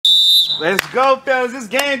Let's go, fellas. It's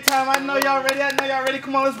game time. I know y'all ready.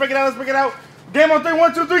 Come on, let's break it out. Game on 3,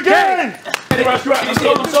 1, 2, 3, game!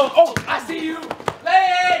 Oh, I see you.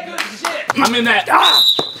 Hey, good shit. I'm in that.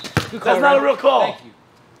 That's not a real call. Thank you.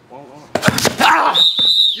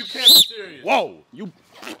 You can't be serious. Whoa, you.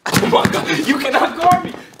 Oh my God, you cannot guard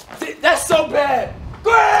me. That's so bad.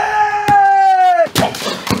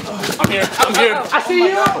 I'm here. I see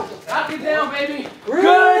you. Knock it down, baby.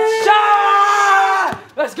 Good shot.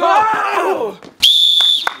 Let's go.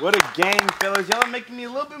 What a game, fellas. Y'all making me a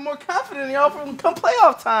little bit more confident, y'all, from come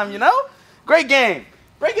playoff time, you know? Great game.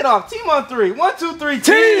 Break it off. Team on 3. 1, 2, 3,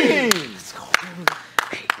 team! Let's go.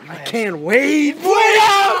 I can't wait.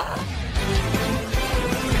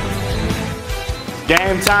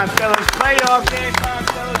 Game time, fellas. Playoff game time,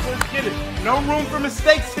 fellas. Let's get it. No room for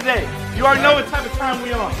mistakes today. You already know what type of time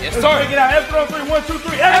we on. Yes, Let's sir. break it out. F on 3. 1, 2,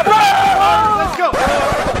 3. F. Let's go.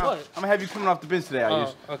 I'm gonna have you coming off the bench today,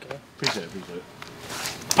 Ayush. Okay. Appreciate it.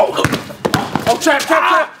 Oh, trap.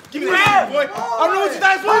 Give me that shit, boy. I don't know what you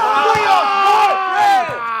guys want.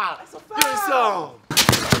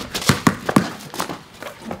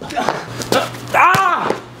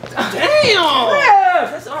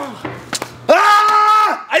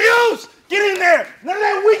 Ayush! Get in there! None of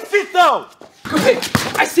that weak fit though! Okay,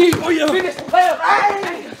 I see you. Oh, yeah. Finish the layup.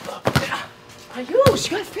 Ayush,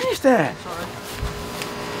 you gotta finish that.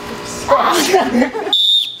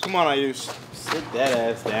 Come on, Ayush. Sit that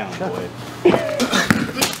ass down, boy.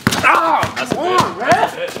 That's one,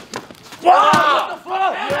 ref. Wow! What the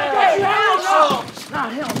fuck? Nah,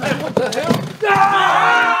 hell, man. What the hell?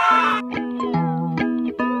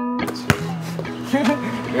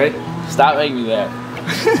 Ready? Stop making me laugh.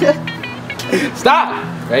 Stop!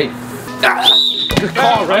 Right? Good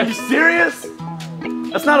call, right? Are you serious?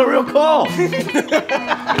 That's not a real call.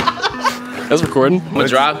 That's recording. I'm gonna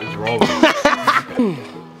drive.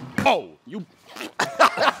 Oh, you.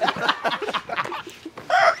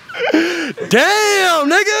 Damn,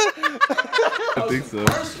 nigga. I think so.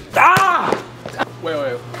 Wait.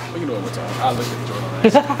 We can do it one time. I'll look at the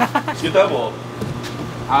joint. Get that ball.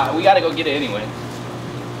 We gotta go get it anyway.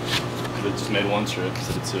 They just made one trip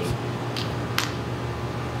instead of 2.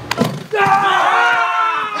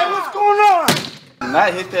 Hey, what's going on?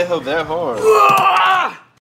 Not hit that hoe that hard.